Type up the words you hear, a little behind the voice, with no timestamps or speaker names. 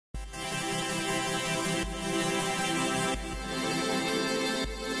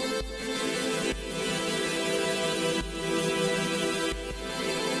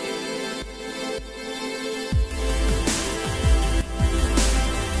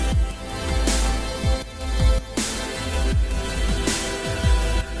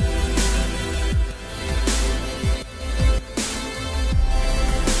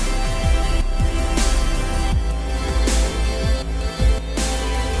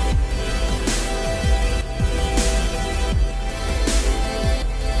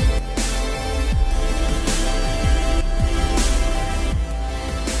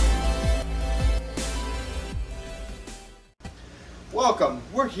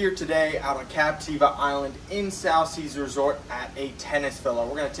here today out on Captiva Island in South Seas Resort at a tennis villa.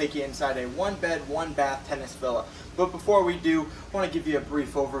 We're going to take you inside a one bed, one bath tennis villa. But before we do, I want to give you a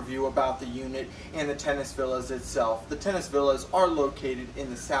brief overview about the unit and the tennis villas itself. The tennis villas are located in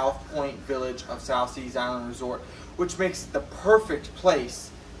the South Point village of South Seas Island Resort, which makes it the perfect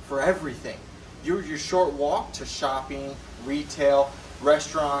place for everything. You're your short walk to shopping, retail,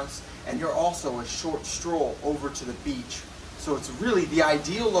 restaurants, and you're also a short stroll over to the beach. So it's really the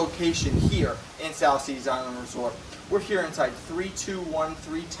ideal location here in South Seas Island Resort. We're here inside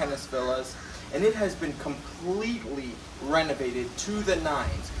 3213 tennis villas, and it has been completely renovated to the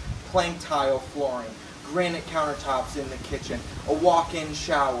nines. Plank tile flooring, granite countertops in the kitchen, a walk-in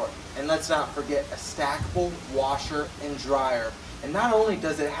shower, and let's not forget a stackable washer and dryer. And not only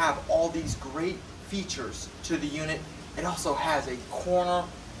does it have all these great features to the unit, it also has a corner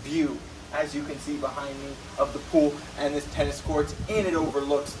view, as you can see behind me, of the pool and this tennis courts, and it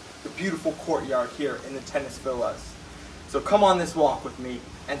overlooks the beautiful courtyard here in the tennis villas. So come on this walk with me,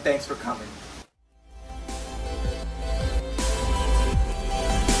 and thanks for coming.